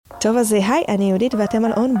טוב, אז היי, אני יהודית ואתם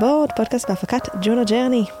על און בורד, פודקאסט בהפקת ג'ונו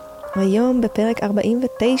ג'רני. היום בפרק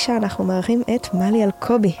 49 אנחנו מארחים את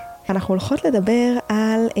אלקובי. אנחנו הולכות לדבר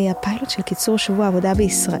על הפיילוט של קיצור שבוע העבודה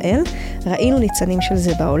בישראל. ראינו ניצנים של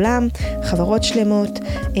זה בעולם, חברות שלמות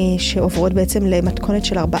שעוברות בעצם למתכונת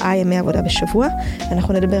של 4 ימי עבודה בשבוע.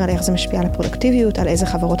 אנחנו נדבר על איך זה משפיע על הפרודוקטיביות, על איזה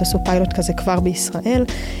חברות עשו פיילוט כזה כבר בישראל,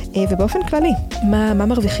 ובאופן כללי, מה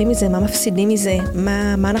מרוויחים מזה, מה מפסידים מזה,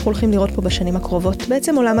 מה אנחנו הולכים לראות פה בשנים הקרובות.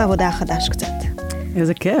 בעצם עולם העבודה החדש קצת.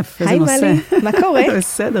 איזה כיף, איזה נושא. היי מלי, מה קורה?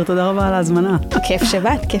 בסדר, תודה רבה על ההזמנה. כיף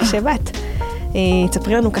שבאת.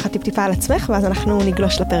 תספרי לנו ככה טיפ-טיפה על עצמך, ואז אנחנו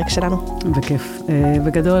נגלוש לפרק שלנו. בכיף.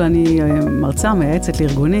 בגדול, אני מרצה, מייעצת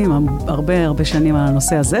לארגונים, הרבה שנים על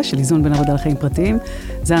הנושא הזה, של איזון בין עבודה לחיים פרטיים.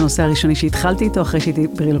 זה הנושא הראשוני שהתחלתי איתו, אחרי שהייתי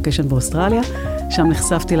ברילוקיישן באוסטרליה. שם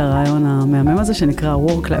נחשפתי לרעיון המהמם הזה, שנקרא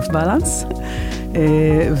Work-Life Balance.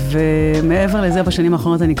 ומעבר לזה, בשנים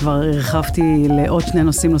האחרונות אני כבר הרחבתי לעוד 2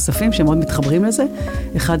 נושאים נוספים, שמאוד מתחברים לזה.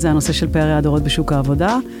 אחד זה הנושא של פערי הדורות בשוק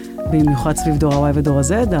העבודה, במיוחד סביב דור ה-Y ודור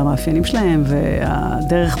ה-Z, המאפיינים שלהם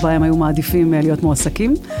והדרך בה הם היו מעדיפים להיות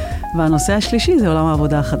מועסקים. והנושא השלישי זה עולם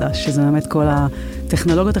העבודה החדש, שזה באמת כל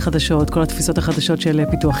הטכנולוגיות החדשות, כל התפיסות החדשות של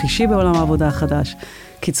פיתוח אישי בעולם העבודה החדש.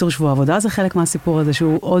 קיצור שבוע העבודה זה חלק מהסיפור הזה,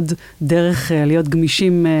 שהוא עוד דרך להיות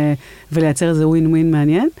גמישים ולייצר איזה ווין-ווין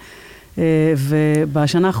מעניין.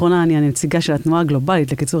 ובשנה האחרונה אני הנציגה של התנועה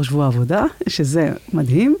הגלובלית לקיצור שבוע העבודה, שזה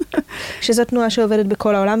מדהים. שזו תנועה שעובדת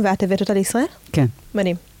בכל העולם, ואת הבאת אותה לישראל? כן.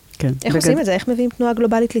 מדהים. כן. איך עושים את זה? איך מביאים תנועה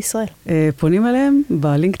גלובלית לישראל? פונים אליהם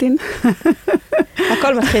בלינקדין.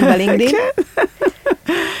 הכל מתחיל בלינקדין. כן.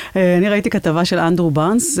 אני ראיתי כתבה של אנדרו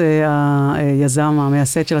בארנס, היזם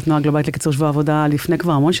המייסד של התנועה הגלובלית לקיצור שבוע העבודה, לפני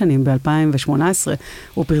כבר המון שנים, ב-2018.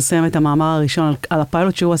 הוא פרסם את המאמר הראשון על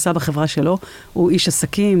הפיילוט שהוא עשה בחברה שלו. הוא איש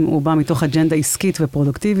עסקים, הוא בא מתוך אג'נדה עסקית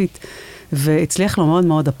ופרודוקטיבית, והצליח לו מאוד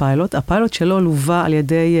מאוד הפיילוט. הפיילוט שלו לווה על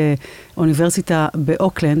ידי אוניברסיטה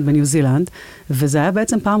באוקלנד, בניו זילנד, וזה היה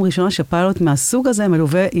בעצם פעם ראשונה שפיילוט מהסוג הזה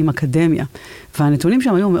מלווה עם אקדמיה. והנתונים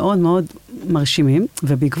שם היו מאוד מאוד מרשימים,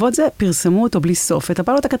 ובעקבות זה פרסמו אותו בלי סוף, את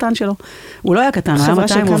הפיילוט הקטן שלו. הוא לא היה קטן, היה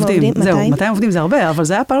 200 עובדים. זהו, 200 עובדים זה הרבה, אבל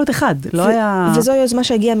זה היה פיילוט אחד, לא היה... וזו יוזמה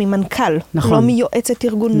שהגיעה ממנכ"ל, נכון. לא מיועצת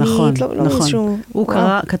ארגונית, נכון, לא נכון. איזשהו... הוא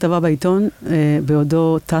קרא כתבה בעיתון,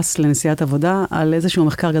 בעודו טס לנסיעת עבודה, על איזשהו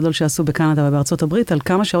מחקר גדול שעשו בקנדה ובארצות הברית, על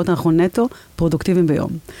כמה שעות אנחנו נטו פרודוקטיביים ביום.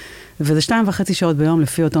 וזה 2.5 שעות ביום,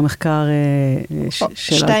 לפי אותו מחקר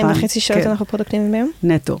של 2.5 שעות אנחנו פרודוקטיביים ביום?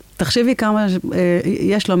 נטו. תחשבי כמה,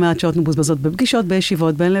 יש לא מעט שעות מבוזבזות בפגישות,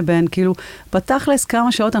 בישיבות, בין לבין, כאילו, בתכלס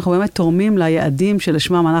כמה שעות אנחנו באמת תורמים ליעדים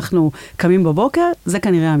שלשמם אנחנו קמים בבוקר, זה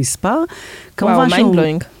כנראה המספר. וואו, מיינד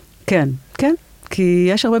בלואינג. כן, כן, כי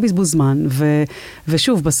יש הרבה בזבוז זמן,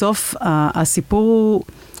 ושוב, בסוף הסיפור הוא...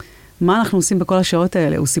 מה אנחנו עושים בכל השעות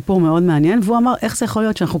האלה? הוא סיפור מאוד מעניין, והוא אמר, איך זה יכול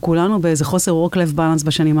להיות שאנחנו כולנו באיזה חוסר work-life balance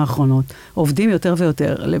בשנים האחרונות, עובדים יותר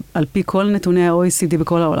ויותר, על פי כל נתוני ה-OECD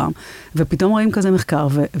בכל העולם, ופתאום רואים כזה מחקר,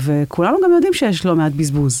 וכולנו גם יודעים שיש לא מעט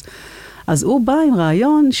בזבוז. אז הוא בא עם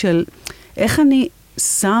רעיון של איך אני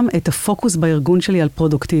שם את הפוקוס בארגון שלי על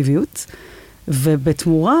פרודוקטיביות,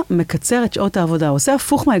 ובתמורה מקצר את שעות העבודה, עושה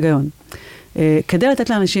הפוך מההיגיון. כדי לתת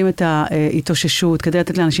לאנשים את ההתאוששות, כדי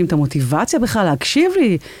לתת לאנשים את המוטיבציה בכלל, להקשיב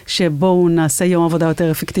לי שבואו נעשה יום עבודה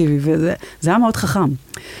יותר אפקטיבי, וזה היה מאוד חכם.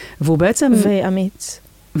 והוא בעצם...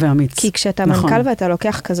 ואמיץ. כי כשאתה מנכ"ל ואתה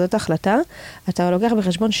לוקח כזאת החלטה, אתה לוקח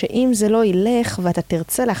בחשבון שאם זה לא ילך ואתה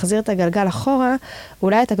תרצה להחזיר את הגלגל אחורה,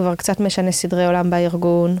 אולי אתה כבר קצת משנה סדרי עולם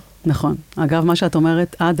בארגון. נכון. אגב, מה שאת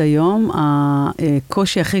אומרת, עד היום,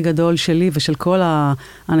 הקושי הכי גדול שלי ושל כל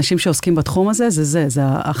האנשים שעוסקים בתחום הזה, זה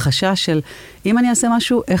החשש של אם אני אעשה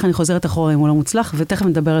משהו, איך אני חוזרת אחורה אם הוא לא מוצלח, ותכף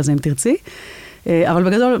נדבר על זה אם תרצי. אבל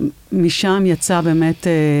בגדול, משם יצא באמת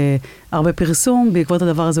הרבה פרסום, בעקבות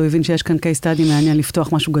הדבר הזה הוא הבין שיש כאן case study מעניין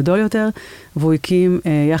לפתוח משהו גדול יותר, והוא הקים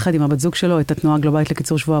יחד עם הבת זוג שלו את התנועה הגלובלית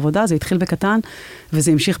לקיצור שבוע העבודה, זה התחיל בקטן,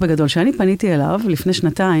 וזה המשיך בגדול. שאני פניתי אליו לפני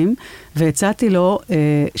 2 והצעתי לו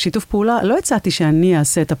שיתוף פעולה, לא הצעתי שאני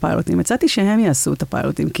אעשה את הפיילוטים, הצעתי שהם יעשו את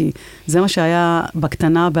הפיילוטים, כי זה מה שהיה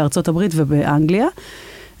בקטנה בארצות הברית ובאנגליה,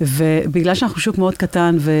 ובגלל שאנחנו שוק מאוד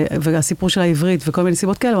קטן, והסיפור של העברית וכל מיני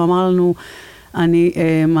סיבות כאלה, הוא אמר לנו, אני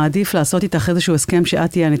מעדיף לעשות איתך איזשהו הסכם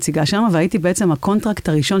שאת תהיה הנציגה שם, והייתי בעצם הקונטרקט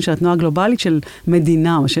הראשון של התנועה הגלובלית של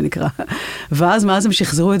מדינה, מה שנקרא. ואז מאז הם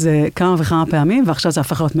שחזרו את זה כמה וכמה פעמים, ועכשיו זה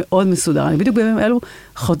הפך להיות מאוד מסודר. אני בדיוק בימים אלו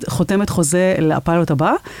חותמת חוזה לפיילוט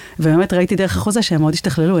הבא, ובאמת ראיתי דרך החוזה שהם מאוד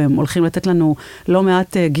השתכללו, הם הולכים לתת לנו לא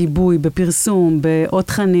מעט גיבוי בפרסום, בעוד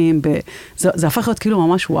תכנים, זה הפך להיות כאילו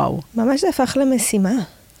ממש וואו. ממש זה הפך למשימה.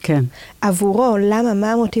 כן. עבורו, למה,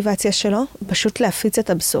 מה המוטיבציה שלו? פשוט להפיץ את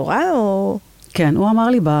הבשורה או... כן, הוא אמר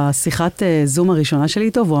לי בשיחת זום הראשונה שלי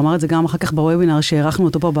איתו, והוא אמר את זה גם אחר כך בוובינר שערכנו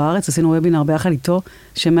אותו פה בארץ, עשינו וובינר ביחד איתו,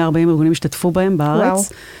 ש140 ארגונים השתתפו בהם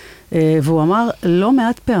בארץ. והוא אמר, לא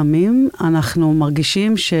מעט פעמים אנחנו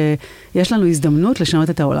מרגישים שיש לנו הזדמנות לשנות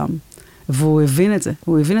את העולם. והוא הבין את זה.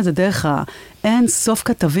 הוא הבין את זה דרך אין סוף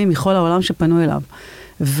כתבים מכל העולם שפנו אליו.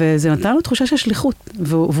 וזה נתן לו תחושה של שליחות.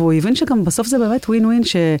 והוא הבין שגם בסוף זה באמת ווין ווין,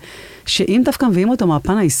 שאם דווקא מביאים אותו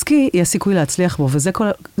מהפן העסקי, יהיה סיכוי להצליח בו.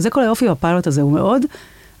 וזה כל היופי בפיילוט הזה. הוא מאוד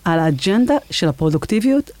על האג'נדה של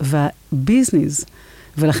הפרודוקטיביות והביזנס.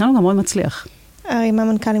 ולכן הוא גם מאוד מצליח. הרי מה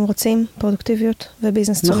מנכ"לים רוצים? פרודוקטיביות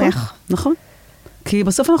וביזנס צומח. נכון. כי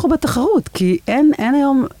בסוף אנחנו בתחרות. כי אין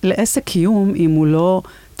היום לעסק קיום אם הוא לא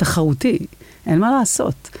תחרותי. אין מה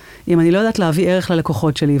לעשות. אם אני לא יודעת להביא ערך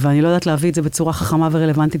ללקוחות שלי, ואני לא יודעת להביא את זה בצורה חכמה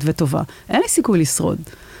ורלוונטית וטובה, אין לי סיכוי לשרוד.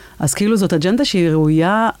 אז כאילו זאת אג'נדה שהיא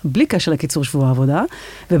ראויה בלי קשר לקיצור שבוע העבודה,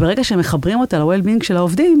 וברגע שמחברים אותה ל-well-being של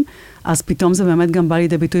העובדים, אז פתאום זה באמת גם בא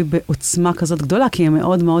לידי ביטוי בעוצמה כזאת גדולה, כי הם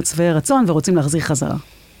מאוד מאוד שבעי רצון ורוצים להחזיר חזרה.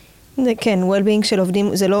 כן, well-being של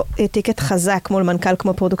עובדים זה לא טיקט חזק מול מנכ"ל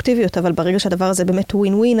כמו פרודוקטיביות, אבל ברגע שהדבר הזה באמת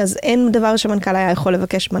ווין-ווין, אז אין דבר שמנכ"ל היה יכול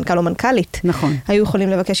לבקש, מנכ"ל או מנכ"לית. נכון. היו יכולים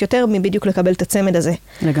לבקש יותר מבדיוק לקבל את הצמד הזה.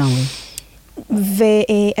 לגמרי.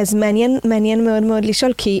 אז מעניין מאוד מאוד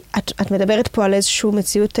לשאול, כי את מדברת פה על איזושהי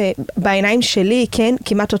מציאות בעיניים שלי, כן,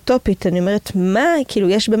 כמעט אוטופית. אני אומרת, מה? כאילו,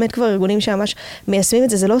 יש באמת כבר ארגונים שממש מיישמים את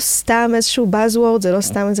זה, זה לא סתם איזשהו buzzword, זה לא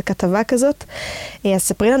סתם איזו כתבה כזאת. אז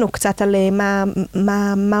ספרי לנו קצת על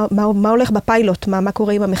מה הולך בפיילוט, מה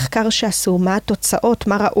קורה עם המחקר שעשו, מה התוצאות,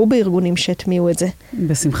 מה ראו בארגונים שהטמיעו את זה.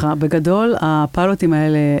 בשמחה. בגדול, הפיילוטים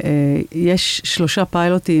האלה, יש 3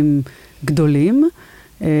 פיילוטים גדולים,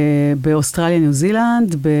 באוסטרליה, ניו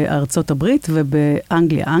זילנד, בארצות הברית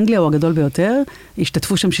ובאנגליה. אנגליה הוא הגדול ביותר,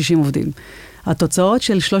 השתתפו שם 60 עובדים. התוצאות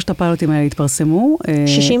של 3 הפיילוטים האלה התפרסמו.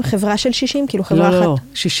 60 חברה של 60? כאילו חברה אחת? לא,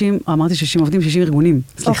 60, אמרתי 60 עובדים, 60 ארגונים.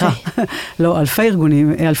 סליחה. לא, אלפי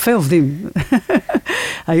ארגונים, אלפי עובדים.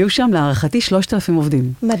 היו שם להערכתי 3,000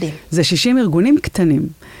 עובדים. מדהים. זה 60 ארגונים קטנים.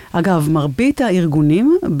 אגב, מרבית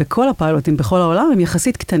הארגונים בכל הפיילוטים, בכל העולם, הם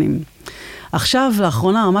יחסית קטנים. עכשיו,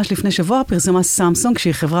 לאחרונה, ממש לפני שבוע, פרסמה סמסונג,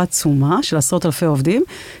 שהיא חברה עצומה של 10,000 עובדים,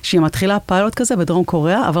 שהיא מתחילה פיילוט כזה בדרום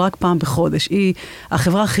קוריאה, אבל רק פעם בחודש. היא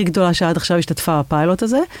החברה הכי גדולה שעד עכשיו השתתפה בפיילוט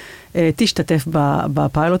הזה, תשתתף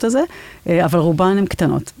בפיילוט הזה, אבל רובן הן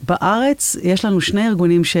קטנות. בארץ יש לנו 2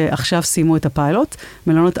 ארגונים שעכשיו סיימו את הפיילוט,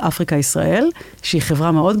 מלונות אפריקה ישראל, שהיא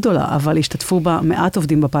חברה מאוד גדולה, אבל השתתפו בה מעט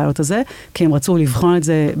עובדים בפיילוט הזה, כי הם רצו לבחון את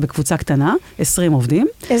זה בקבוצה קטנה, 20 עובדים.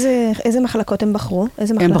 איזה מחלקות הם בחרו?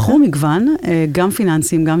 הם בחרו מגוון, גם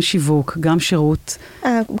פיננסים, גם שיווק, גם שירות.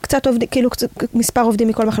 קצת עובדים, כאילו מספר עובדים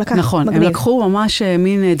מכל מחלקה. נכון, הם לקחו ממש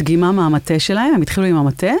מין דגימה מהמטה שלהם, הם התחילו עם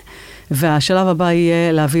המטה, והשלב הבא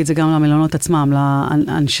יהיה להביא את זה גם למלונות עצמם,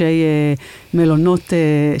 לאנשי מלונות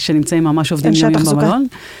שנמצאים ממש עובדים יומים במלון.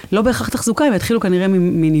 לא בהכרח תחזוקה, הם יתחילו כנראה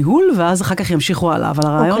מניהול, ואז אחר כך ימשיכו הלאה, אבל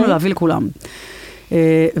הרעיון הוא להביא לכולם.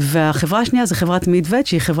 והחברה השנייה זה חברת מידוות,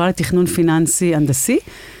 שהיא חברה לתכנון פיננסי הנדסי,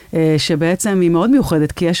 שבעצם היא מאוד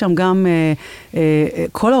מיוחדת, כי יש שם גם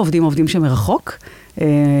כל העובדים עובדים שמרחוק,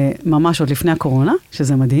 ממש עוד לפני הקורונה,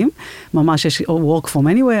 שזה מדהים. ממש יש work from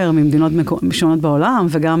anywhere, ממדינות שונות בעולם,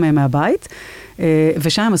 וגם מהבית.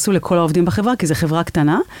 ושם הם עשו לכל העובדים בחברה, כי זו חברה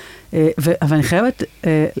קטנה. אבל אני חייבת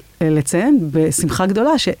לציין בשמחה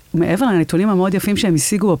גדולה, שמעבר לנתונים המאוד יפים שהם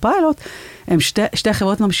השיגו בפיילוט, הם שתי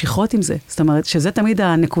חברות ממשיכות עם זה. זאת אומרת, שזה תמיד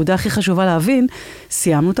הנקודה הכי חשובה להבין,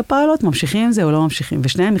 סיימנו את הפיילוט, ממשיכים עם זה או לא ממשיכים.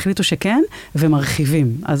 ושניהם החליטו שכן,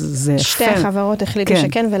 ומרחיבים. אז זה שתי החברות החליטו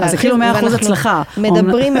שכן ולהרחיב. אז זה כאילו 100% הצלחה.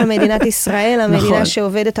 מדברים על מדינת ישראל, המדינה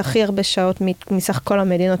שעובדת הכי הרבה שעות מסך כל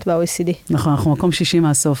המדינות ב-OECD. נכון, אנחנו מקום 60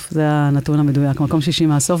 מהסוף. זה הנתון המדויק. מקום 60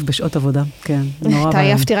 מהסוף בשעות עבודה. כן, נורא בעיה.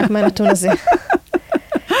 תעייפתי רק מהנתון הזה.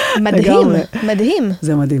 מדהים, מדהים.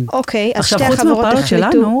 זה מדהים. אוקיי, אז שתי החברות החליטו. עכשיו, חוץ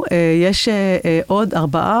מהפיילוט שלנו, יש עוד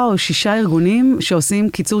 4 או 6 ארגונים שעושים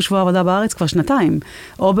קיצור שבוע עבודה בארץ כבר 2,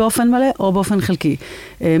 או באופן מלא או באופן חלקי.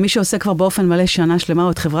 מי שעושה כבר באופן מלא שנה שלמה,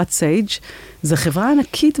 הוא את חברת סייג', זו חברה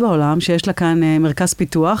ענקית בעולם, שיש לה כאן מרכז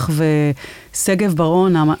פיתוח, וסגב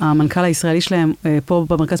ברון, המנכ"ל הישראלי שלהם פה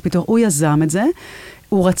במרכז פיתוח, הוא יזם את זה.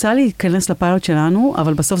 הוא רצה להיכנס לפיילוט שלנו,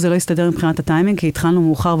 אבל בסוף זה לא הסתדר מבחינת הטיימינג, כי התחלנו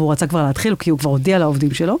מאוחר והוא רצה כבר להתחיל, כי הוא כבר הודיע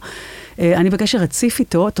לעובדים שלו. אני בקשר רציף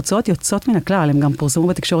איתו, תוצאות יוצאות מן הכלל, הם גם פורסמו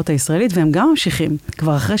בתקשורת הישראלית, והם גם ממשיכים,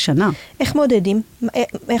 כבר אחרי שנה. איך מודדים?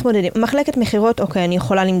 מחלקת מחירות, אוקיי, אני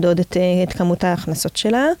יכולה למדוד את כמות ההכנסות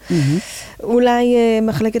שלה. אולי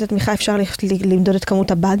מחלקת התמיכה אפשר למדוד את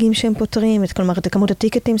כמות הבאגים שהם פותרים, כלומר, את כמות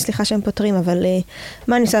הטיקטים, שהם פותרים, אבל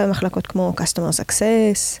מה אני עושה במחלקות כמו Customer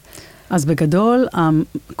Success? אז בגדול,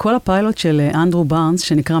 כל הפיילוט של אנדרו בארנס,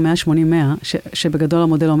 שנקרא 180-100, שבגדול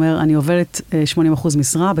המודל אומר, אני עובדת 80%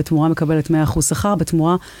 משרה, בתמורה מקבלת 100% שכר,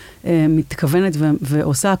 בתמורה מתכוונת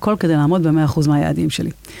ועושה הכל כדי לעמוד ב-100% מהיעדים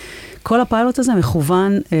שלי. כל הפיילוט הזה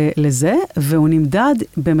מכוון לזה, והוא נמדד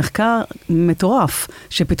במחקר מטורף,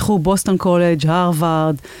 שפיתחו בוסטון קולג',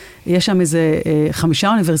 הרווארד, יש שם איזה 5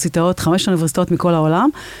 אוניברסיטאות מכל העולם,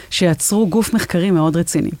 שיצרו גוף מחקרי מאוד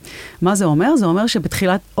רציני. מה זה אומר? זה אומר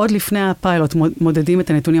שבתחילת, עוד לפני הפיילוט מודדים את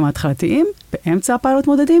הנתונים ההתחלתיים, באמצע הפיילוט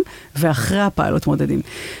מודדים, ואחרי הפיילוט מודדים.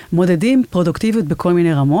 מודדים פרודוקטיביות בכל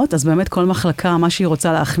מיני רמות, אז באמת כל מחלקה, מה שהיא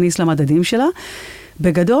רוצה להכניס למדדים שלה,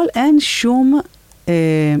 בגדול אין שום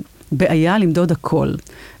בעיה למדוד הכל.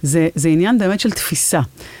 זה עניין באמת של תפיסה,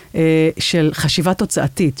 של חשיבה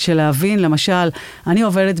תוצאתית, של להבין, למשל, אני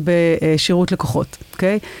עובדת בשירות לקוחות,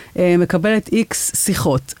 אוקיי? מקבלת X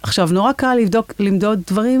שיחות. עכשיו, נורא קל למדוד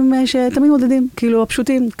דברים שתמיד מודדים, כאילו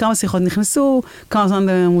הפשוטים, כמה שיחות נכנסו, כמה זמן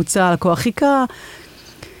בממוצע לקוח חיכה,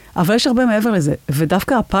 אבל יש הרבה מעבר לזה,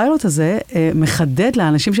 ודווקא הפיילוט הזה מחדד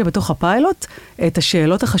לאנשים שבתוך הפיילוט את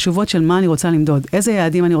השאלות החשובות של מה אני רוצה למדוד, איזה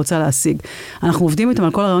יעדים אני רוצה להשיג. אנחנו עובדים איתם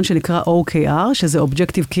על כל הרעיון שנקרא OKR, שזה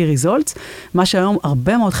Objective Key Results, מה שהיום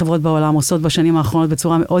הרבה מאוד חברות בעולם עושות בשנים האחרונות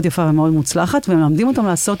בצורה מאוד יפה ומאוד מוצלחת, ומלמדים אותם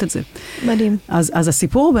לעשות את זה. מדהים. אז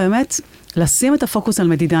הסיפור הוא באמת לשים את הפוקוס על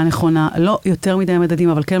מדידה נכונה, לא יותר מדי מדדים,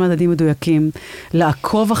 אבל כן מדדים מדויקים,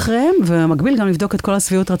 לעקוב אחריהם, ובמקביל גם לבדוק את כל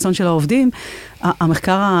הסביעות רצון של העובדים.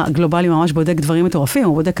 המחקר הגלובלי ממש בודק דברים מטורפים,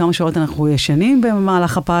 הוא בודק כמה שעות אנחנו ישנים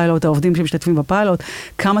במהלך הפיילוט, העובדים שמשתתפים בפיילוט,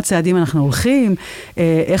 כמה צעדים אנחנו הולכים,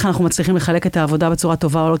 איך אנחנו מצליחים לחלק את העבודה בצורה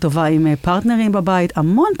טובה או לא טובה עם פרטנרים בבית,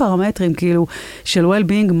 המון פרמטרים כאילו של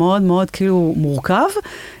well-being מאוד מאוד כאילו מורכב,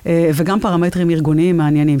 וגם פרמטרים ארגוניים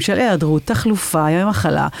מעניינים של היעדרות, תחלופה, ימי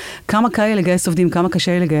מחלה, כמה קל לגייס עובדים, כמה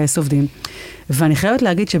קשה לגייס עובדים. ואני חייבת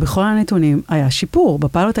להגיד שבכל הנתונים היה שיפור.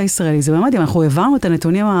 בפיילוט הישראלי, זה באמת, אם אנחנו הבנו את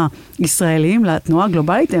הנתונים הישראליים לתנועה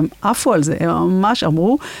הגלובלית, הם עפו על זה, הם ממש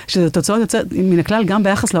אמרו שזה תוצאות יוצאות מן הכלל גם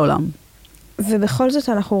ביחס לעולם. ובכל זאת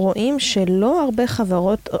אנחנו רואים שלא הרבה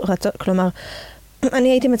חברות רצות, כלומר, אני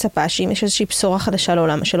הייתי מצפה שאם יש איזושהי בשורה חדשה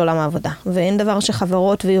של עולם העבודה, ואין דבר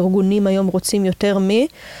שחברות וארגונים היום רוצים יותר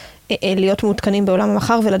להיות מעודכנים בעולם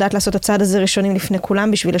המחר ולדעת לעשות הצעד הזה ראשונים לפני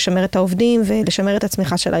כולם בשביל לשמר את העובדים ולשמר את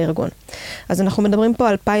הצמיחה של הארגון. אז אנחנו מדברים פה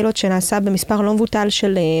על פיילוט שנעשה במספר לא מבוטל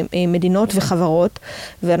של מדינות וחברות,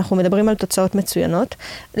 ואנחנו מדברים על תוצאות מצוינות.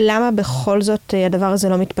 למה בכל זאת הדבר הזה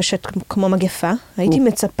לא מתפשט כמו מגפה? הייתי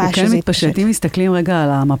מצפה שזה כן מתפשט. אם מסתכלים רגע על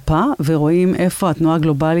המפה ורואים איפה התנועה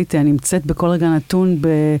הגלובלית נמצאת בכל רגע נתון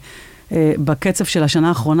בקצב של השנה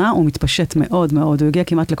האחרונה, הוא מתפשט מאוד מאוד, הוא הגיע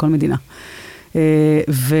כמעט לכל מדינה.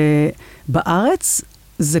 ובארץ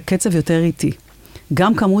זה קצב יותר איטי.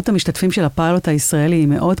 גם כמות המשתתפים של הפיילוט הישראלי היא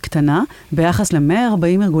מאוד קטנה, ביחס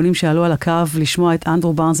ל-140 ארגונים שעלו על הקו לשמוע את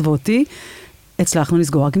אנדרו בארנס ואותי, הצלחנו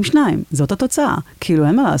לסגור רק עם 2. זאת התוצאה. כאילו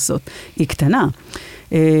אין מה לעשות. היא קטנה.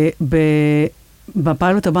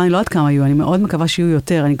 בפיילוט הבא אני לא יודעת כמה יהיו, אני מאוד מקווה שיהיו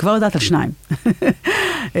יותר, אני כבר יודעת על 2.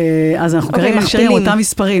 אז אנחנו כרגע נשארים אותם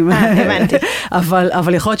מספרים. הבנתי.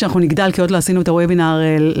 אבל יכול להיות שאנחנו נגדל, כי עוד לא עשינו את הוובינר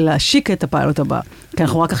להשיק את הפיילוט הבא, כי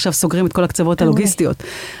אנחנו רק עכשיו סוגרים את כל הקצוות הלוגיסטיות.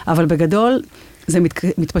 אבל בגדול, זה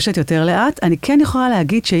מתפשט יותר לאט. אני כן יכולה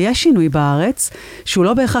להגיד שיש שינוי בארץ, שהוא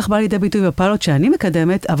לא בהכרח בא לידי ביטוי בפיילוט שאני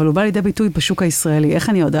מקדמת, אבל הוא בא לידי ביטוי בשוק הישראלי. איך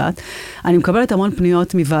אני יודעת? אני מקבלת המון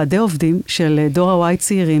פניות מוועדי עובדים של דור ה-Y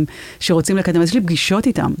צעירים, שרוצים לקדם. יש לי פגישות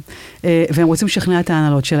איתם, והם רוצים לשכנע את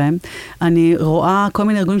ההנהלות שלהם. אני רואה כל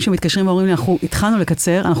מיני ארגונים שמתקשרים ואומרים לי, אנחנו התחלנו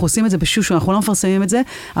לקצר, אנחנו עושים את זה בשושו, אנחנו לא מפרסמים את זה,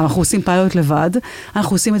 אבל אנחנו עושים פיילוט לבד,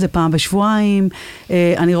 אנחנו עושים את זה פעם בשבועיים,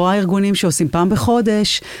 אני רואה ארגונים שעושים פעם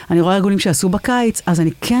בחודש, אני רואה ארגונים שעשו בקיץ, אז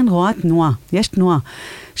אני כן רואה תנועה, יש תנועה,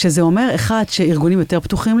 שזה אומר אחד שארגונים יותר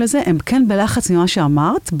פתוחים לזה, הם כן בלחץ ממה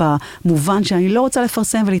שאמרת, במובן שאני לא רוצה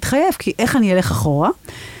לפרסם ולהתחייב, כי איך אני אלך אחורה,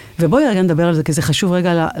 ובואי רגע נדבר על זה, כי זה חשוב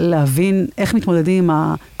רגע להבין איך מתמודדים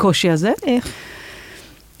עם הקושי הזה. איך?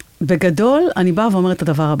 בגדול, אני באה ואומרת את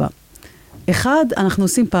הדבר הבא. אחד, אנחנו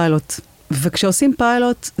עושים פיילוט, וכשעושים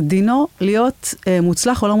פיילוט, דינו להיות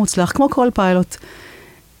מוצלח או לא מוצלח, כמו כל פיילוט.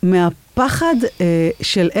 מהפחד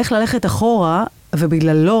של איך ללכת אחורה,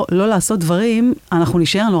 ובגלל לא לעשות דברים, אנחנו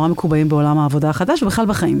נשאר נורא מקובעים בעולם העבודה החדש, ובכלל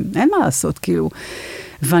בחיים. אין מה לעשות, כאילו.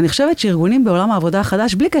 ואני חושבת שארגונים בעולם העבודה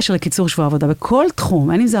החדש, בלי קשר לקיצור שבוע עבודה, בכל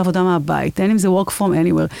תחום, אין אם זה עבודה מהבית, אין אם זה work from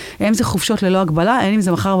anywhere, אין אם זה חופשות ללא הגבלה, אין אם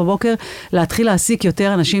זה מחר בבוקר, להתחיל להעסיק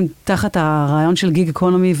יותר אנשים תחת הרעיון של גיג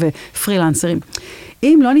אקונומי ופרילנסרים.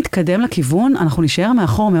 אם לא נתקדם לכיוון, אנחנו נשאר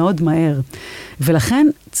מאחור מאוד מהר. ולכן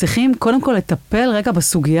צריכים קודם כל לטפל רגע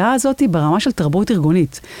בסוגיה הזאת ברמה של תרבות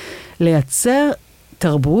ארגונית. לייצר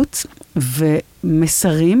תרבות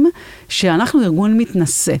ומסרים שאנחנו ארגון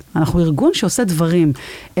מתנשא. אנחנו ארגון שעושה דברים.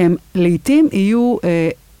 הם לעתים יהיו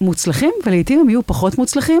מוצלחים, ולעתים הם יהיו פחות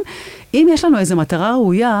מוצלחים. אם יש לנו איזו מטרה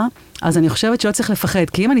ראויה, אז אני חושבת שלא צריך לפחד,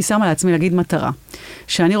 כי אם אני שמה לעצמי להגיד מטרה,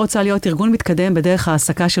 שאני רוצה להיות ארגון מתקדם בדרך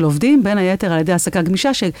העסקה של עובדים, בין היתר על ידי העסקה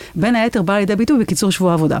גמישה, שבין היתר באה לידי ביטוי בקיצור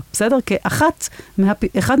שבוע העבודה. בסדר?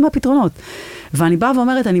 אחד מהפתרונות. ואני באה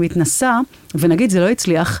ואומרת, אני מתנסה, ונגיד זה לא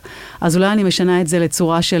יצליח, אז אולי אני משנה את זה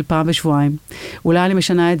לצורה של פעם בשבועיים. אולי אני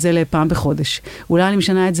משנה את זה לפעם בחודש. אולי אני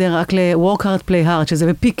משנה את זה רק ל-work hard, play hard, שזה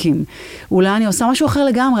בפיקים. אולי אני עושה משהו אחר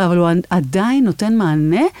לגמרי, אבל הוא עדיין נותן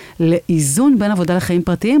מענה לאיזון בין עבודה לחיים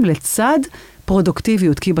פרטיים, לצד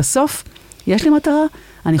פרודוקטיביות. כי בסוף, יש לי מטרה,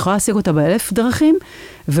 אני יכולה להשיג אותה ב1,000 דרכים,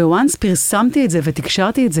 וואנס פרסמתי את זה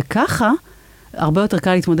ותקשרתי את זה ככה, הרבה יותר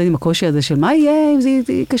קל להתמודד עם הקושי הזה של מה יהיה אם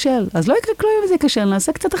זה ייכשל. אז לא יקרה כלום אם זה ייכשל,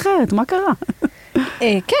 נעשה קצת אחרת, מה קרה?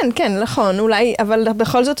 כן, נכון, אולי, אבל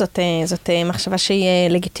בכל זאת זאת מחשבה שהיא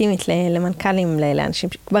לגיטימית למנכ"לים, לאנשים.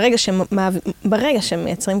 ברגע שהם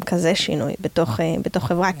מייצרים כזה שינוי בתוך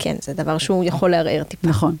חברה, כן, זה דבר שהוא יכול לערער טיפה.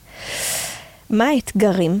 נכון. מה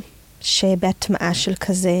האתגרים שבהטמעה של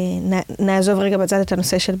כזה, נעזוב רגע בצד את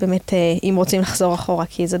הנושא של באמת, אם רוצים לחזור אחורה,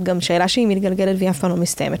 כי זאת גם שאלה שהיא מתגלגלת והיא אף פעם לא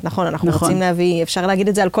מסתיימת, נכון? אנחנו רוצים להביא, אפשר להגיד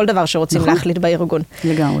את זה על כל דבר שרוצים להחליט בארגון.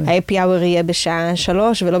 לגמרי. ה-happy hour יהיה בשעה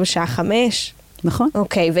 3 ולא בשעה 5. נכון.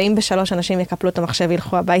 אוקיי, ואם ב3 אנשים יקפלו את המחשב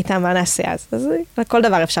וילכו הביתה, מה נעשה אז? אז כל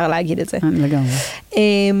דבר אפשר להגיד את זה. לגמרי.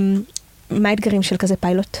 מה האתגרים של כזה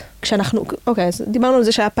פיילוט? אוקיי, אז דיברנו על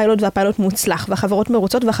זה שהיה פיילוט והפיילוט מוצלח, והחברות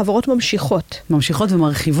מרוצות והחברות ממשיכות. ממשיכות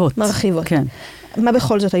ומרחיבות. מרחיבות. כן. מה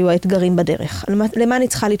בכל זאת היו האתגרים בדרך? למה אני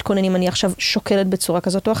צריכה להתכונן אם אני עכשיו שוקלת בצורה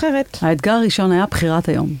כזאת או אחרת? האתגר הראשון היה בחירת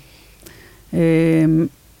היום.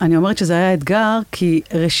 אני אומרת שזה היה אתגר, כי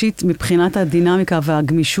ראשית מבחינת הדינמיקה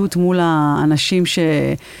והגמישות מול האנשים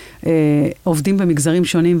שעובדים במגזרים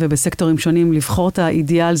שונים ובסקטורים שונים, לבחור את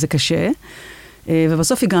האידיאל זה קשה.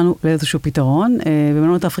 ובסוף הגענו לאיזשהו פתרון.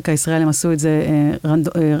 במדינות אפריקה, ישראל, הם עשו את זה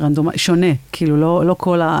שונה, כאילו לא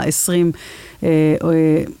כל ה-20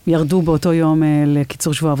 ירדו באותו יום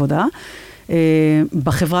לקיצור שבוע עבודה.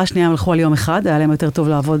 בחברה השנייה הם הלכו על יום אחד, היה להם יותר טוב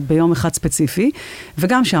לעבוד ביום אחד ספציפי,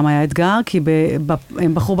 וגם שם היה אתגר, כי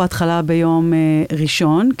הם בחרו בהתחלה ביום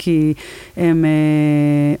ראשון, כי הם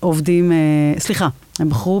עובדים, הם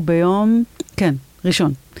בחרו ביום, כן,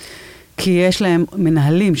 ראשון. כי יש להם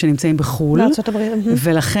מנהלים שנמצאים בחול, בארצות הברית.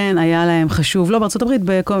 ולכן היה להם חשוב, לא בארצות הברית,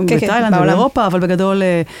 בתאילנד ובאירופה, אבל בגדול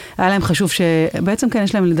היה להם חשוב שבעצם כן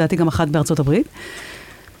יש להם לדעתי גם אחת בארצות הברית,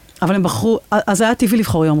 אבל הם בחרו, אז היה טבעי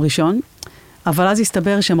לבחור יום ראשון, אבל אז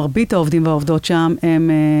הסתבר שמרבית העובדים והעובדות שם הם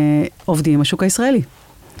עובדים עם השוק הישראלי.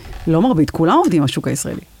 לא מרבית, כולם עובדים עם השוק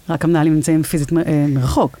הישראלי. רק המנהלים נמצאים פיזית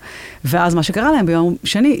מרחוק. ואז מה שקרה להם ביום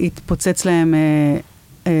שני, התפוצץ להם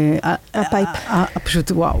הפייפ.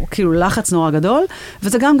 פשוט וואו, כאילו לחץ נורא גדול,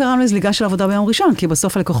 וזה גם גרם לזליגה של עבודה ביום ראשון, כי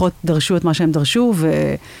בסוף הלקוחות דרשו את מה שהם דרשו,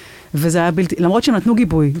 וזה היה בלתי, למרות שהם נתנו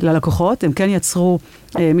גיבוי ללקוחות, הם כן יצרו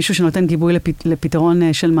מישהו שנותן גיבוי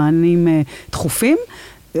לפתרון של מענים דחופים,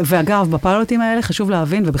 ואגב, בפיילוטים האלה חשוב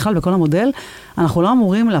להבין, ובכלל בכל המודל, אנחנו לא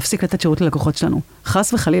אמורים להפסיק לתת שירות ללקוחות שלנו.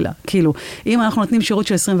 חס וחלילה. כאילו, אם אנחנו נותנים שירות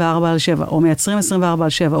של 24/7, או מייצרים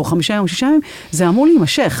 24/7, או 5 יום, 6 ימים, זה אמור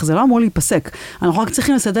להימשך, זה לא אמור להיפסק. אנחנו רק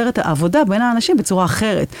צריכים לסדר את העבודה בין האנשים בצורה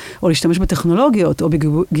אחרת, או להשתמש בטכנולוגיות, או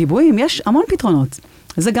בגיבויים. יש המון פתרונות.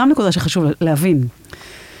 זה גם נקודה שחשוב להבין.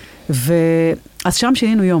 אז שם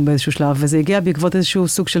שינינו יום באיזשהו שלב, וזה הגיע בעקבות איזשהו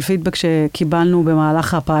סוג של פידבק שקיבלנו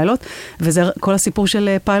במהלך הפיילוט, וזה כל הסיפור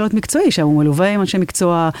של פיילוט מקצועי, שהוא מלווה עם אנשי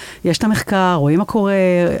מקצוע, יש את המחקר, רואים מה קורה,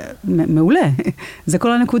 מעולה, זה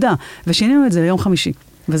כל הנקודה. ושינינו את זה ליום חמישי,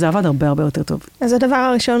 וזה עבד הרבה הרבה יותר טוב. אז הדבר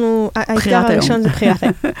הראשון הוא, האתגר הראשון זה בחירת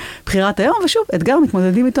היום. בחירת היום, ושוב, אתגר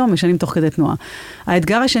מתמודדים איתו, משנים תוך כדי תנועה.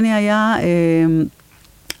 האתגר השני היה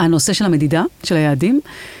הנושא של המדידה, של היעדים.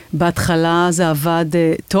 בהתחלה זה עבד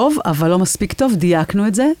טוב, אבל לא מספיק טוב, דייקנו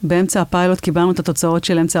את זה. באמצע הפיילוט קיבלנו את התוצאות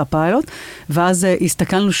של אמצע הפיילוט, ואז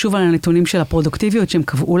הסתכלנו שוב על הנתונים של הפרודוקטיביות שהם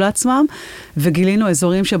קבעו לעצמם, וגילינו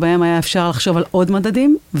אזורים שבהם היה אפשר לחשוב על עוד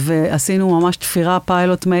מדדים, ועשינו ממש תפירה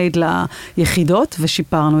פיילוט מייד ליחידות,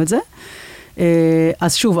 ושיפרנו את זה.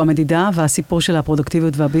 אז שוב, המדידה והסיפור של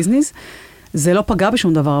הפרודוקטיביות והביזנס, זה לא פגע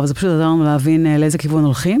בשום דבר, אבל זה פשוט עזר לנו להבין לאיזה כיוון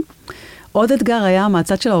הולכים. עוד אתגר היה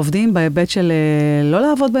מהצד של העובדים בהיבט של לא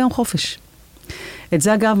לעבוד ביום חופש. את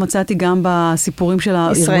זה אגב מצאתי גם בסיפורים של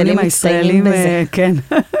הארגונים הישראלים. כן.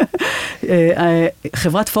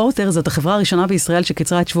 חברת פורטר זאת החברה הראשונה בישראל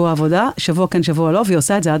שקיצרה את שבוע העבודה, שבוע כן שבוע לא, והיא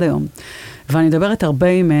עושה את זה עד היום. ואני מדברת הרבה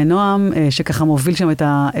עם נועם, שככה מוביל שם את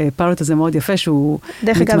הפיילוט הזה מאוד יפה, שהוא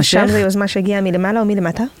מתמשך. דרך אגב, שם זה יוזמה שהגיעה מלמעלה או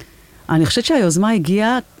מלמטה? אני חושבת שהיוזמה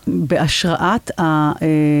הגיעה בהשראת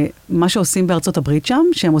מה שעושים בארצות הברית שם,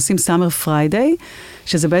 שהם עושים סאמר פריידיי,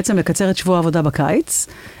 שזה בעצם לקצר את שבוע העבודה בקיץ.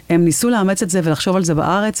 הם ניסו לאמץ את זה ולחשוב על זה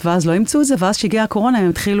בארץ, ואז לא ימצאו את זה, ואז שהגיעה הקורונה הם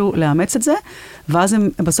התחילו לאמץ את זה, ואז הם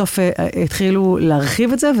בסוף התחילו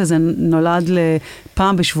להרחיב את זה, וזה נולד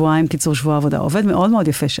לפעם בשבועיים קיצור שבוע העבודה. עובד מאוד מאוד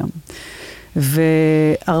יפה שם.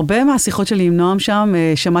 והרבה מהשיחות שלי עם נועם שם,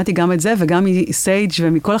 שמעתי גם את זה, וגם מסייג'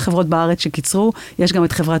 ומכל החברות בארץ שקיצרו, יש גם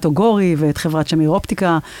את חברת אוגורי, ואת חברת שמיר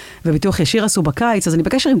אופטיקה, וביטוח ישיר עשו בקיץ, אז אני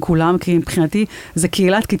בקשר עם כולם, כי מבחינתי זה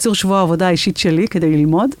קהילת קיצור שבוע העבודה האישית שלי, כדי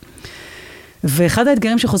ללמוד. ואחד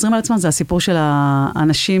האתגרים שחוזרים על עצמם, זה הסיפור של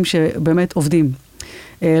האנשים שבאמת עובדים.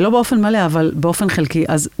 לא באופן מלא, אבל באופן חלקי.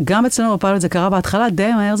 אז גם אצלנו בפיילוט זה קרה בהתחלה,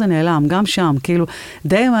 די מהר זה נעלם, גם שם. כאילו,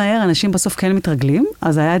 די מהר אנשים בסוף כן מתרגלים,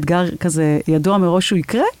 אז היה אתגר כזה ידוע מראש שהוא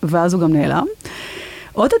יקרה, ואז הוא גם נעלם.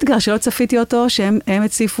 עוד אתגר שלא צפיתי אותו, שהם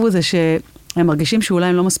הציפו, זה שהם מרגישים שאולי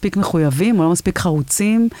הם לא מספיק מחויבים, או לא מספיק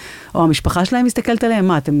חרוצים, או המשפחה שלהם מסתכלת עליהם,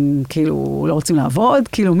 מה, אתם כאילו לא רוצים לעבוד?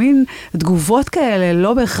 כאילו מין תגובות כאלה,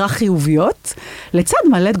 לא בהכרח חיוביות, לצד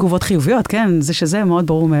מלא תגובות חיוביות, כן? זה שזה מאוד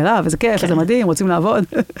ברור מאליו, וזה כיף, זה מדהים, רוצים לעבוד.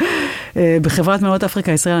 בחברת מדינות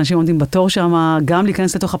אפריקה, ישראל, אנשים עומדים בתור שם, גם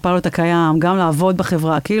להיכנס לתוך הפיילוט הקיים, גם לעבוד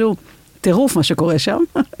בחברה, כאילו טירוף מה שקורה שם.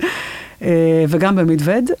 וגם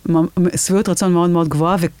במדווד, סביבות רצון מאוד מאוד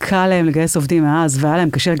גבוהה, וקל להם לגייס עובדים מאז, והיה להם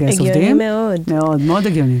קשה לגייס עובדים. הגיוני מאוד. מאוד, מאוד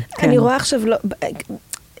הגיוני. אני רואה עכשיו,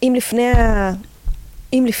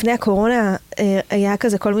 אם לפני הקורונה היה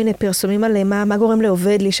כזה כל מיני פרסומים על מה גורם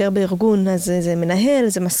לעובד להישאר בארגון, אז זה מנהל,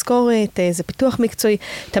 זה משכורת, זה פיתוח מקצועי,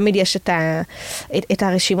 תמיד יש את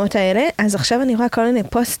הרשימות האלה, אז עכשיו אני רואה כל מיני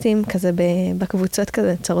פוסטים כזה בקבוצות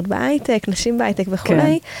כזה, צרות בהייטק, נשים בהייטק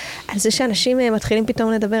וכולי, על זה שאנשים מתחילים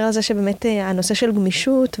פתאום לדבר על זה שבאמת הנושא של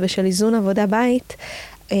גמישות ושל איזון עבודה בית,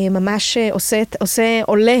 ממש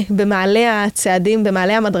עולה במעלה הצעדים,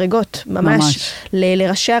 במעלה המדרגות, ממש.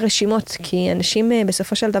 לראשי הרשימות, כי אנשים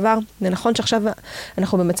בסופו של דבר, זה נכון שעכשיו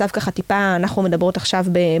אנחנו במצב ככה טיפה, אנחנו מדברות עכשיו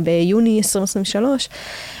ביוני 2023,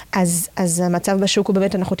 אז המצב בשוק הוא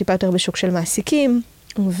באמת, אנחנו טיפה יותר בשוק של מעסיקים,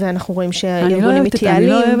 ואנחנו רואים שהארגונים מתייעלים.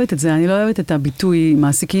 אני לא אוהבת את זה, אני לא אוהבת את הביטוי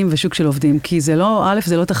מעסיקים ושוק של עובדים, כי זה לא, א',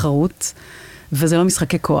 זה לא תחרות, וזה לא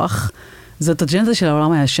משחקי כוח, זאת אג'נדה של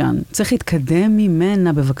העולם הישן. צריך להתקדם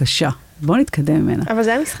ממנה בבקשה. בואו נתקדם ממנה. אבל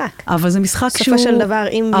זה המשחק. אבל זה משחק שהוא... בסופו של דבר,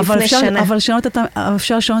 אם לפני שנה. אבל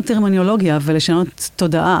אפשר לשנות טרמינולוגיה ולשנות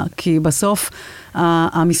תודעה, כי בסוף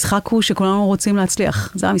המשחק הוא שכולנו רוצים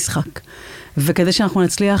להצליח. זה המשחק. וכדי שאנחנו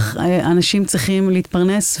נצליח, אנשים צריכים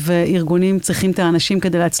להתפרנס, וארגונים צריכים את האנשים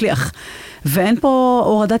כדי להצליח. ואין פה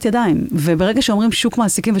הורדת ידיים. וברגע שאומרים שוק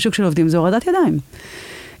מעסיקים ושוק של עובדים, זה הורדת ידיים.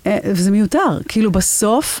 וזה מיותר. כאילו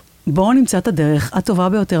בסוף... בואו נמצא את הדרך הטובה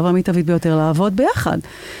ביותר והמיטבית ביותר לעבוד ביחד.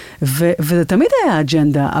 וזה תמיד היה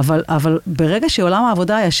אג'נדה, אבל ברגע שעולם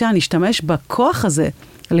העבודה הישן נשתמש בכוח הזה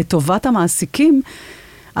לטובת המעסיקים,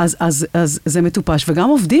 אז זה מטופש, וגם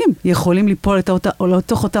עובדים יכולים ליפול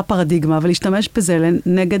לתוך אותה פרדיגמה ולהשתמש בזה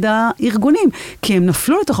נגד הארגונים, כי הם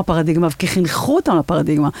נפלו לתוך הפרדיגמה וכי חינכו אותם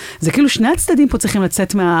לפרדיגמה. זה כאילו שני הצדדים פה צריכים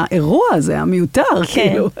לצאת מהאירוע הזה, המיותר,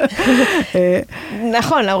 כאילו.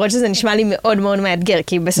 נכון, למרות שזה נשמע לי מאוד מאוד מאתגר,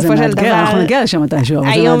 כי בסופו של דבר... אנחנו נגיע לשם מתישהו, אבל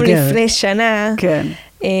זה מאתגר. היום לפני שנה,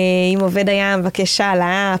 אם עובד היה מבקש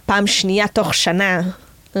העלאה פעם שנייה תוך שנה,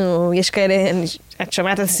 יש כאלה, את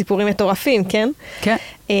שומעת על סיפורים מטורפים, כן? כן.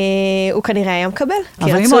 הוא כנראה היה מקבל,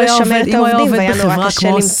 כי אבל רצו לשמר את העובדים, והיה נורא קשה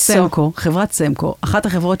למצוא. חברת סמקו, אחת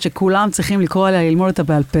החברות שכולם צריכים לקרוא עליה, ללמוד אותה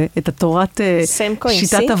בעל פה, את התורת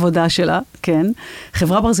שיטת עבודה שלה, כן.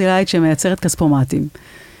 חברה ברזילאית שמייצרת כספומטים.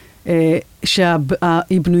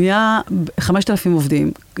 שהיא בנויה 5,000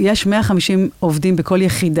 עובדים. יש 150 עובדים בכל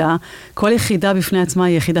יחידה. כל יחידה בפני עצמה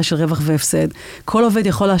היא יחידה של רווח והפסד. כל עובד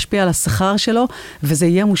יכול להשפיע על השכר שלו, וזה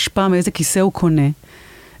יהיה מושפע מאיזה כיסא הוא קונה.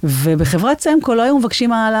 ובחברת סמקו לא היו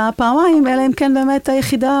מבקשים על הפעמיים, אלא אם כן באמת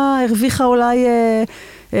היחידה הרוויחה אולי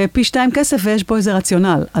פי 2 כסף, ויש בו איזה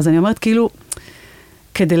רציונל. אז אני אומרת כאילו,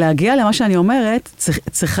 כדי להגיע למה שאני אומרת,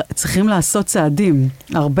 צריכים לעשות צעדים,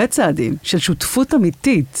 הרבה צעדים, של שותפות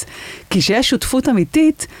אמיתית. כי שיש שותפות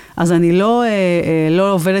אמיתית, אז אני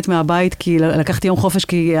לא עובדת מהבית, כי לקחתי יום חופש,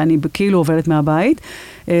 כי אני כאילו עובדת מהבית,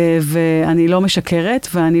 ואני לא משקרת,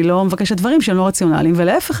 ואני לא מבקשת דברים שהם לא רציונליים,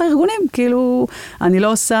 ולהפך הארגונים, כאילו, אני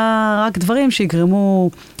לא עושה רק דברים שיגרמו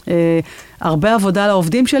הרבה עבודה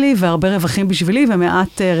לעובדים שלי, והרבה רווחים בשבילי,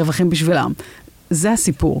 ומעט רווחים בשבילם. זה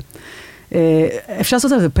הסיפור. אפשר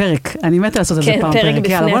לעשות על זה פרק, אני מתה לעשות על זה פעם פרק.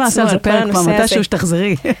 בוא נעשה על זה פרק פעם, מתישהו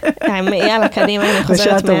שתחזרי. יאללה, קדימה, אני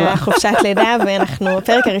חוזרת מהחופשת לידה, ואנחנו,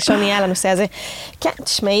 הפרק הראשון יהיה על הנושא הזה. כן,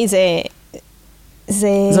 תשמעי,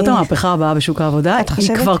 זאת המהפכה הבאה בשוק העבודה.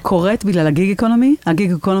 היא כבר קורית בגלל הגיג אקונומי.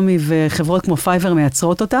 הגיג אקונומי וחברות כמו פייבר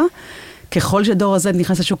מייצרות אותה. ככל שדור הזה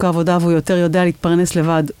נכנס לשוק העבודה והוא יותר יודע להתפרנס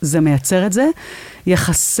לבד, זה מייצר את זה.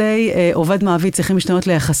 יחסי עובד מעביד צריכים להשתנות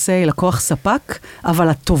ליחסי לקוח ספק, אבל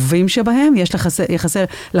הטובים שבהם, יש יחסי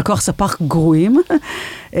לקוח ספק גרועים,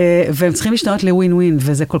 והם צריכים להשתנות לווין ווין,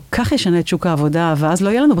 וזה כל כך ישנה את שוק העבודה, ואז לא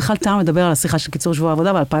יהיה לנו בכלל טעם לדבר על השיחה של קיצור שבוע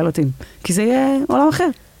העבודה ועל פיילוטים, כי זה יהיה עולם אחר,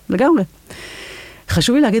 לגמרי.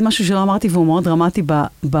 חשוב לי להגיד משהו שלא אמרתי, והוא מאוד דרמטי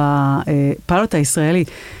בפיילוט הישראלי.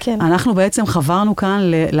 כן. אנחנו בעצם חברנו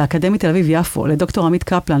כאן לאקדמית תל אביב יפו, לדוקטור עמית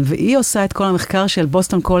קפלן, והיא עושה את כל המחקר של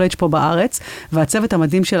בוסטון קולג' פה בארץ, והצוות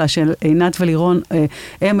המדהים שלה, של עינת ולירון,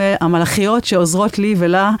 הם המלאכיות שעוזרות לי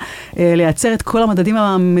ולה לייצר את כל המדדים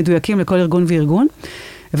המדויקים לכל ארגון וארגון.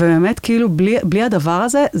 ובאמת, כאילו, בלי הדבר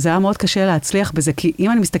הזה, זה היה מאוד קשה להצליח בזה, כי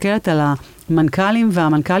אם אני מסתכלת על המנכ"לים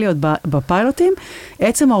והמנכ"ליות בפיילוטים,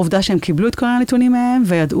 עצם העובדה שהם קיבלו את כל הנתונים מהם,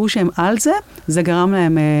 וידעו שהם על זה, זה גרם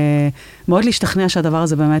להם מאוד להשתכנע שהדבר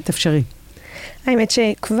הזה באמת אפשרי. האמת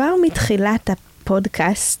שכבר מתחילת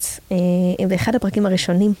הפודקאסט, באחד הפרקים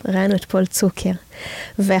הראשונים, ראינו את פול צוקר.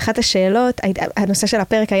 ואחת השאלות, הנושא של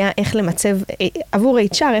הפרק היה איך למצב, עבור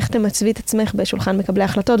HR, איך תמצבי את עצמך בשולחן מקבלי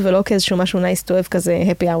החלטות, ולא כאיזשהו משהו nice to have כזה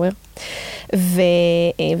happy hour.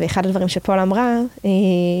 ואחד הדברים שפול אמרה,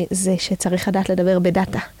 זה שצריך לדעת לדבר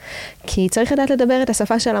בדאטה. כי צריך לדעת לדבר את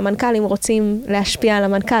השפה של המנכ"ל, אם רוצים להשפיע על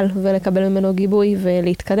המנכ"ל, ולקבל ממנו גיבוי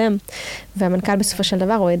ולהתקדם. והמנכ"ל בסופו של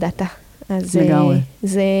דבר רואה דאטה. אז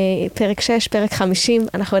זה פרק 6, פרק 50,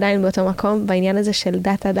 אנחנו עדיין באותו מקום, בעניין הזה של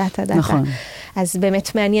דאטה. נכון. אז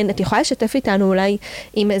באמת מעניין, את יכולה לשתף איתנו אולי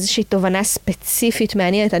עם איזושהי תובנה ספציפית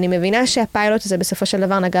מעניינת, אני מבינה שהפיילוט הזה בסופו של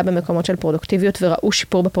דבר נגע במקומות של פרודוקטיביות, וראו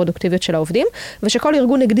שיפור בפרודוקטיביות של העובדים, ושכל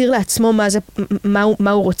ארגון הגדיר לעצמו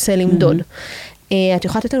מה הוא רוצה למדוד. את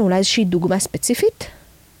יכולה לתת לנו אולי איזושהי דוגמה ספציפית?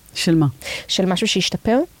 של מה? של משהו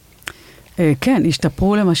שהשתפר? כן,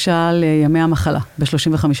 השתפרו למשל ימי המחלה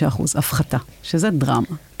ב-35%, הפחתה, שזה דרמה.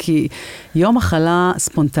 כי יום מחלה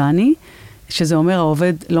ספונטני, שזה אומר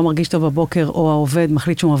העובד לא מרגיש טוב בבוקר, או העובד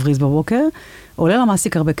מחליט שהוא מבריז בבוקר, עולה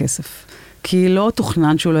למעסיק הרבה כסף. כי לא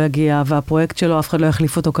תוכנן שהוא לא יגיע, והפרויקט שלו אף אחד לא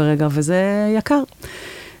יחליף אותו כרגע, וזה יקר.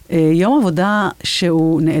 יום עבודה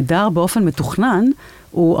שהוא נעדר באופן מתוכנן,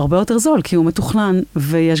 הוא הרבה יותר זול, כי הוא מתוכנן,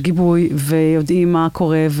 ויש גיבוי, ויודעים מה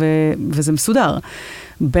קורה, וזה מסודר.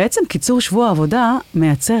 בעצם קיצור שבוע העבודה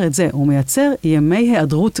מייצר את זה, הוא מייצר ימי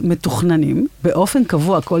היעדרות מתוכננים, באופן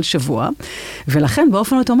קבוע כל שבוע, ולכן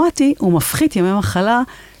באופן אוטומטי הוא מפחית ימי מחלה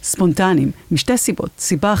ספונטניים, משתי סיבות.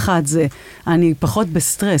 סיבה אחת זה, אני פחות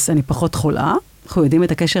בסטרס, אני פחות חולה, אנחנו יודעים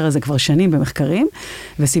את הקשר הזה כבר שנים במחקרים,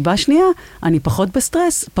 וסיבה שנייה, אני פחות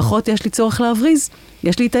בסטרס, פחות יש לי צורך להבריז,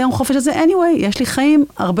 יש לי את היום חופש הזה anyway, יש לי חיים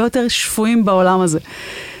הרבה יותר שפויים בעולם הזה.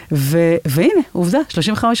 והנה, עובדה,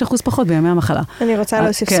 35% פחות בימי המחלה. אני רוצה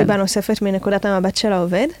להוסיף סיבה נוספת מנקודת המבט של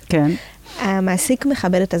העובד. כן. המעסיק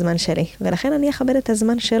מכבד את הזמן שלי, ולכן אני אכבד את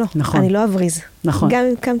הזמן שלו. נכון. אני לא אבריז. נכון. גם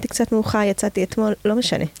אם קמתי קצת מאוחר, יצאתי אתמול, לא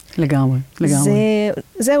משנה. לגמרי, לגמרי.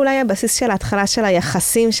 זה אולי הבסיס של ההתחלה של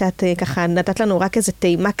היחסים, שאת ככה נתת לנו רק איזו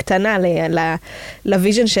טעימה קטנה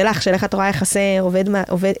לוויז'ן שלך, של איך את רואה יחסי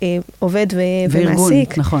עובד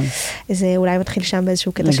ומעסיק. נכון. זה אולי מתחיל שם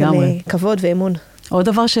באיזשהו קטע של כבוד ואמון. עוד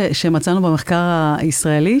דבר שמצאנו במחקר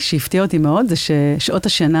הישראלי, שהפתיע אותי מאוד, זה ששעות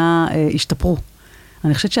השינה השתפרו.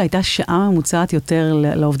 אני חושבת שהייתה שעה ממוצעת יותר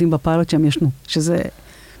לעובדים בפיילוט שהם ישנו, שזה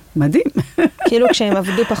מדהים. כאילו כשהם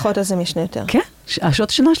עבדו פחות אז הם ישנו יותר. כן, השעות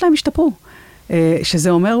השינה שלהם השתפרו. שזה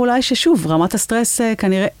אומר אולי ששוב, רמת הסטרס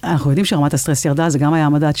כנראה, אנחנו יודעים שרמת הסטרס ירדה, זה גם היה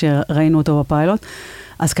המדד שראינו אותו בפיילוט,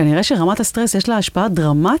 אז כנראה שרמת הסטרס יש לה השפעה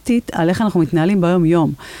דרמטית על איך אנחנו מתנהלים ביום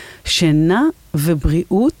יום. שינה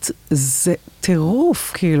ובריאות זה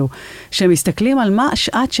טירוף, כאילו. שמסתכלים על מה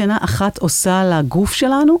שעת שינה אחת עושה לגוף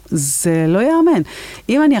שלנו, זה לא יאמן.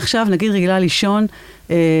 אם אני עכשיו, נגיד, רגילה לישון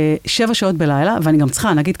 7 שעות בלילה, ואני גם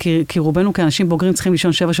צריכה, נגיד, כי רובנו כאנשים בוגרים צריכים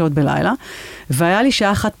לישון 7 שעות בלילה, והיה לי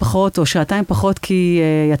שעה אחת פחות או שעתיים פחות כי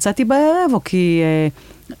יצאתי בערב, או כי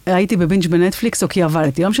הייתי בבינג' בנטפליקס, או כי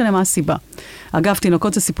עבדתי, לא משנה מה הסיבה. אגב,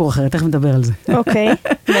 תינוקות זה סיפור אחר, תכף נדבר על זה. אוקיי,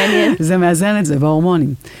 מעניין. זה מאזן את זה,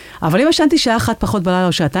 בהורמונים. אבל אם ישנתי שעה אחת פחות בלילה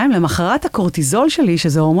או שעתיים, למחרת הקורטיזול שלי,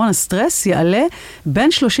 שזה הורמון הסטרס, יעלה בין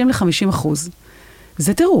 30-50%.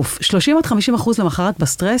 זה טירוף. 30-50% למחרת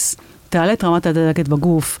בסטרס, תעלה את רמת הדלקת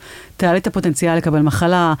בגוף, תעלה את הפוטנציאל לקבל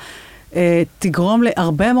מחלה, תגרום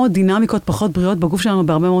להרבה מאוד דינמיקות פחות בריאות בגוף שלנו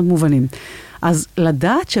בהרבה מאוד מובנים. אז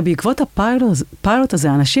לדעת שבעקבות הפיילוט הזה,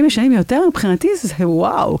 אנשים ישנים יותר מבחינתי, זה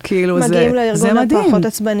וואו, כאילו זה מדהים. מגיעים לארגון הפחות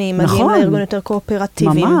עצבני, מגיעים לארגון יותר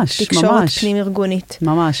קואופרטיביים, תקשורת פנים ארגונית.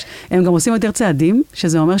 ממש. הם גם עושים יותר צעדים,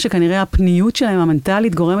 שזה אומר שכנראה הפניות שלהם,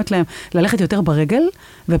 המנטלית, גורמת להם ללכת יותר ברגל,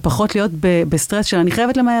 ופחות להיות בסטרס של אני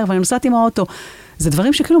חייבת למהר, ואני נוסעת עם האוטו. זה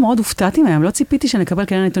דברים שכאילו מאוד הופתעתי מהם, לא ציפיתי שנקבל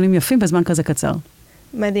כאלה נתונים יפים בזמן כזה קצר.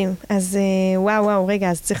 מדהים. אז וואו, רגע,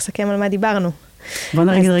 אז צריך לסכם על מה דיברנו. בוא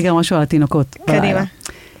נגיד רגע משהו על התינוקות. קדימה.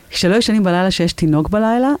 כשלא ישנים בלילה שיש תינוק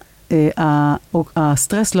בלילה,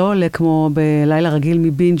 הסטרס לא עולה כמו בלילה רגיל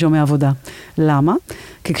מבינג' או מעבודה. למה?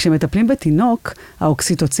 כי כשמטפלים בתינוק,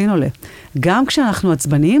 האוקסיטוצין עולה. גם כשאנחנו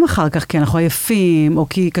עצבניים אחר כך, כי אנחנו עייפים, או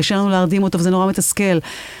כי קשה לנו להרדים אותו וזה נורא מתסכל,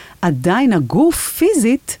 עדיין הגוף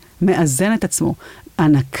פיזית מאזן את עצמו.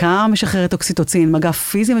 הנקה משחררת אוקסיטוצין, מגע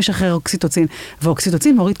פיזי משחרר אוקסיטוצין,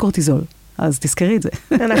 ואוקסיטוצין מוריד קורטיזול. אז תזכרי את זה.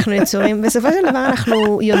 אנחנו יצורים, בסופו של דבר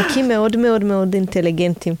אנחנו יונקים מאוד מאוד מאוד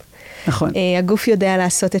אינטליגנטים. נכון. הגוף יודע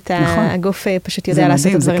לעשות את הגוף פשוט יודע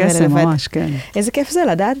לעשות את הדברים האלה לבד. זה מדהים, זה קסם ממש, כן. איזה כיף זה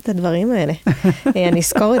לדעת את הדברים האלה. אני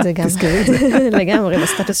אזכור את זה גם. תזכרי את זה. לגמרי,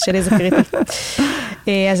 בסטטוס שלי זה קריטי.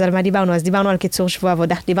 אז על מה דיברנו? אז דיברנו על קיצור שבוע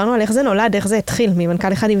עבודה. דיברנו על איך זה נולד, איך זה התחיל,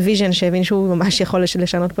 ממנכ"ל אחד עם ויז'ן שהבין שהוא ממש יכול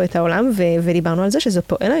לשנות פה את העולם, ודיברנו על זה שזה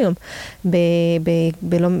פועל היום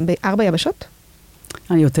ב4 יבשות.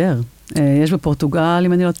 יותר. יש בפורטוגל,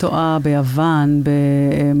 אם אני לא טועה, ביוון,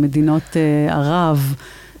 במדינות ערב,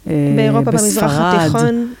 באירופה, במזרח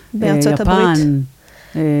התיכון, בארצות הברית.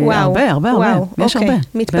 הרבה, יש הרבה.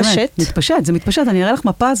 מתפשט. זה מתפשט, אני אראה לך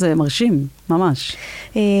מפה, זה מרשים, ממש.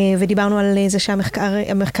 ודיברנו על זה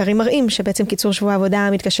שהמחקרים מראים, שבעצם קיצור שבוע עבודה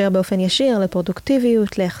מתקשר באופן ישיר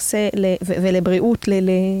לפרודוקטיביות, ולבריאות,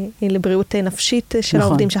 לבריאות נפשית של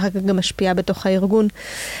העובדים, שאחר כך גם משפיעה בתוך הארגון.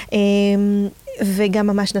 וגם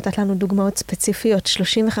ממש נתת לנו דוגמאות ספציפיות,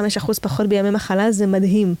 35% פחות בימי מחלה, זה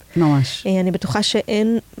מדהים. ממש. אני בטוחה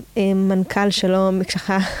שאין מנכ"ל שלא,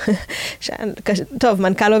 טוב,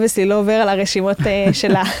 מנכ"ל אובסלי לא עובר על הרשימות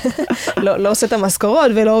שלה, לא עושה את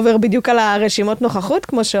המשכורות, ולא עובר בדיוק על הרשימות נוכחות,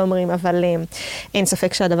 כמו שאומרים, אבל אין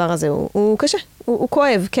ספק שהדבר הזה הוא קשה, הוא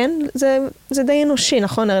כואב, כן? זה די אנושי,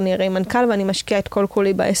 נכון? אני הרי מנכ"ל ואני משקיע את כל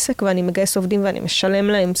כולי בעסק, ואני מגייס עובדים ואני משלם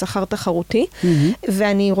להם שכר תחרותי,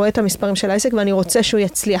 ואני רואה את המספרים של העסק, ואני רוצה שהוא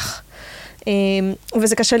יצליח.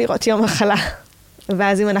 וזה קשה לראות יום מחלה.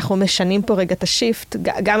 ואז אם אנחנו משנים פה רגע את השיפט,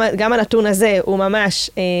 גם הנתון הזה הוא ממש,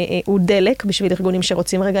 הוא דלק בשביל ארגונים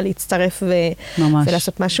שרוצים רגע להצטרף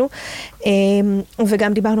ולעשות משהו.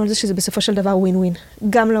 וגם דיברנו על זה שזה בסופו של דבר ווין ווין.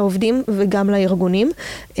 גם לעובדים וגם לארגונים.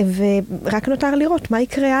 ורק נותר לראות מה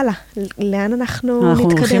יקרה הלאה. לאן אנחנו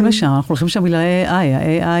נתקדם. אנחנו הולכים לשם בגלל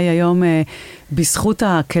ה-AI. ה-AI היום, בזכות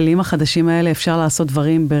הכלים החדשים האלה, אפשר לעשות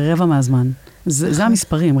דברים ברבע מהזמן. זה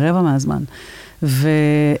המספרים, רבע מהזמן.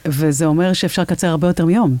 וזה אומר שאפשר לקצר הרבה יותר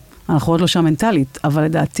מיום. אנחנו עוד לא שם מנטלית, אבל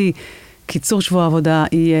לדעתי, קיצור שבוע עבודה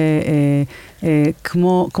יהיה,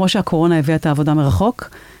 כמו שהקורונה הביאה את העבודה מרחוק,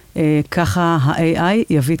 ככה ה-AI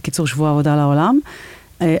יביא את קיצור שבוע עבודה לעולם.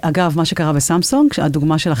 אגב, מה שקרה בסמסונג,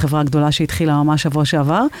 הדוגמה של החברה הגדולה שהתחילה ממש שבוע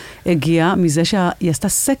שעבר, הגיעה מזה שהיא עשתה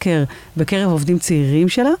סקר בקרב עובדים צעירים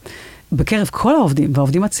שלה, בקרב כל העובדים,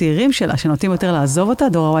 והעובדים הצעירים שלה, שנוטים יותר לעזוב אותה,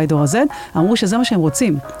 דור ה-Y, דור ה-Z, אמרו שזה מה שהם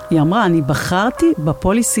רוצים. היא אמרה, אני בחרתי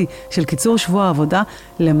בפוליסי של קיצור שבוע העבודה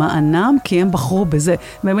למענם, כי הם בחרו בזה.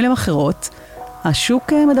 במילים אחרות,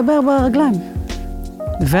 השוק מדבר ברגליים.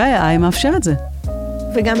 וה-AI מאפשר את זה.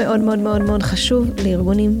 וגם מאוד מאוד מאוד מאוד חשוב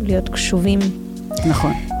לארגונים להיות קשובים.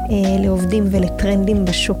 נכון. לעובדים ולטרנדים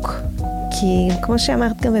בשוק. כי כמו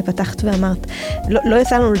שאמרת גם ופתחת ואמרת, לא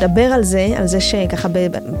יצא לנו לדבר על זה שככה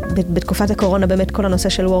בתקופת הקורונה באמת כל הנושא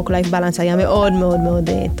של work-life balance היה מאוד מאוד מאוד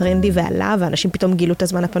טרנדי ועלה, ואנשים פתאום גילו את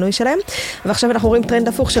הזמן הפנוי שלהם, ועכשיו אנחנו רואים טרנד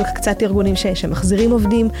הפוך של קצת ארגונים שמחזירים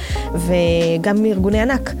עובדים, וגם ארגוני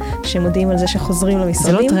ענק שמודיעים על זה שחוזרים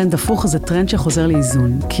למשרדים. זה לא טרנד הפוך, זה טרנד שחוזר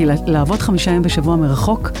לאיזון, כי לעבוד 5 ימים בשבוע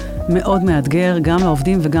מרחוק, מאוד מאתגר גם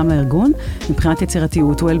לעובדים וגם לארגון, מבחינת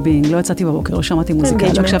יצירתיות, well-being, לא יצאתי בבוקר, לא שמעתי מוזיקה,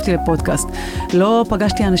 לא הקשבתי לפודקאסט, לא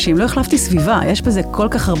פגשתי אנשים, לא החלפתי סביבה, יש בזה כל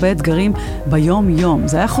כך הרבה אתגרים ביום-יום,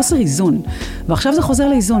 זה היה חוסר איזון, ועכשיו זה חוזר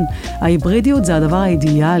לאיזון. ההיברידיות זה הדבר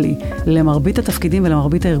האידיאלי למרבית התפקידים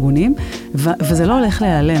ולמרבית הארגונים, וזה לא הולך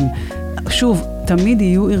להיעלם. שוב, תמיד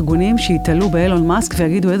יהיו ארגונים שיתעלו באילון מאסק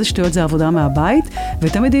ויגידו איזה שטויות זה עבודה מהבית,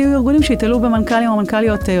 ותמיד יהיו ארגונים שיתעלו במנכ"לים או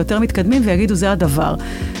מנכ"ליות יותר מתקדמים ויגידו זה הדבר.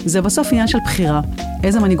 זה בסוף עניין של בחירה.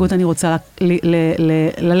 איזה מנהיגות אני רוצה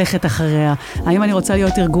ללכת אחריה? האם אני רוצה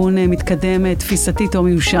להיות ארגון מתקדם, תפיסתית או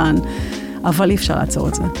מיושן? אבל אי אפשר לעצור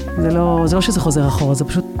את זה. זה לא שזה חוזר אחורה, זה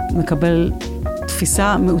פשוט מקבל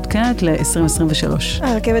תפיסה מעודכנת ל-2023.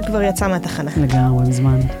 הרכבת כבר יצאה מהתחנה. לגמרי,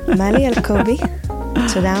 מזמן. מלי אלקובי,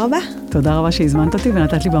 תודה רבה. תודה רבה שהזמנת אותי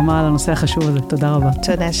ונתת לי במה על הנושא החשוב הזה. תודה רבה.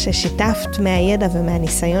 תודה ששיתפת מהידע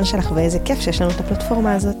ומהניסיון שלך, ואיזה כיף שיש לנו את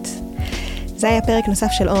הפלטפורמה הזאת. זה היה פרק נוסף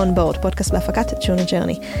של On Board, פודקאסט בהפקת ג'ונו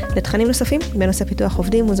ג'רני. לתכנים נוספים בנושא פיתוח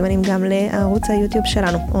עובדים, מוזמנים גם לערוץ היוטיוב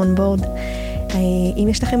שלנו, On Board. אם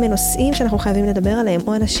יש לכם נושאים שאנחנו חייבים לדבר עליהם,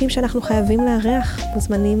 או אנשים שאנחנו חייבים לארח,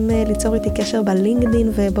 מוזמנים ליצור איתי קשר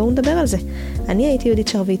בלינקדין, ובואו נדבר על זה. אני הייתי יהודית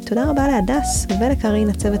שרביט, תודה רבה להדס ולקרין,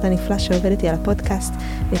 הצוות הנפלא שעובד איתי על הפודקאסט.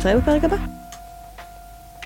 נתראה בפרק הבא.